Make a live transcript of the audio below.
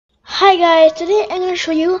Hi guys, today I'm going to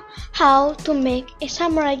show you how to make a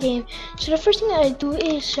samurai game. So the first thing I do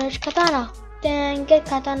is search katana, then get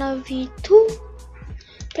katana v2,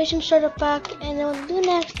 place in starter pack, and then what I do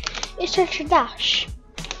next is search dash.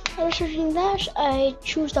 After searching dash, I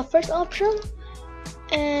choose the first option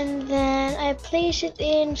and then I place it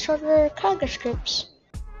in starter character scripts.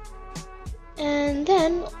 And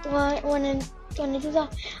then when I do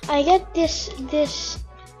that, I get this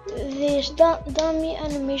dummy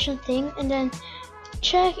animation thing, and then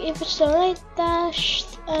check if it's the right dash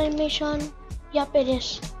animation. Yup, it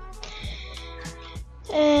is.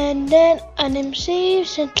 And then anim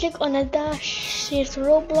saves and click on a dash, save to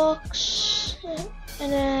Roblox,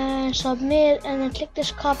 and then submit, and then click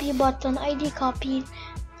this copy button, ID copy,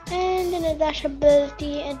 and then a dash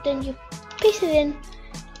ability, and then you paste it in.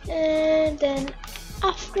 And then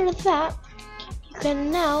after that, you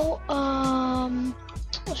can now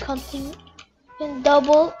what's called thing? Then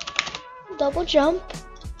double jump,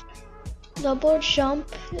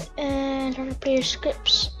 and try to play your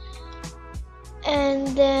scripts, and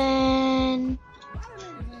then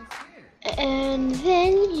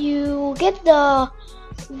you get the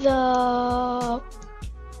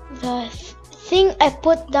thing I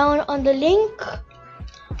put down on the link.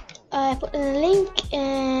 I put in the link,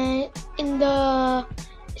 and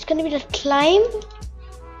it's gonna be the climb.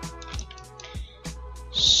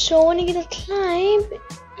 So when you get a climb,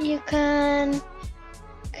 you can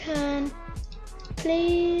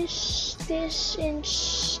place this in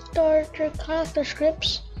starter character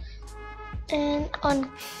scripts and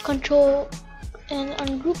on control and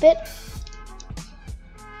ungroup it.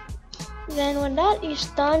 Then when that is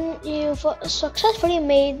done, you've successfully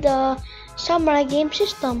made the samurai game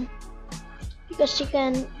system, because you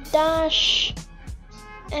can dash.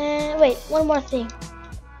 And wait, one more thing.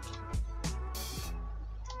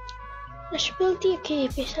 Ability, okay,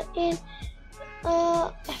 paste that in.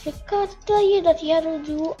 I forgot to tell you that you have to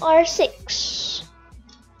do R6.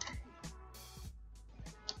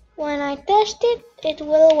 When I test it, it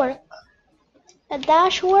will work. The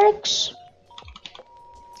dash works.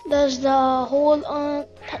 Does the hold on?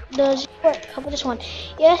 Does it work? How about this one?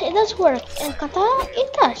 Yes, it does work. And katana,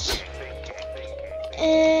 it does.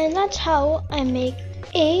 And that's how I make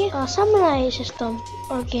a samurai system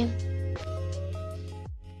or game.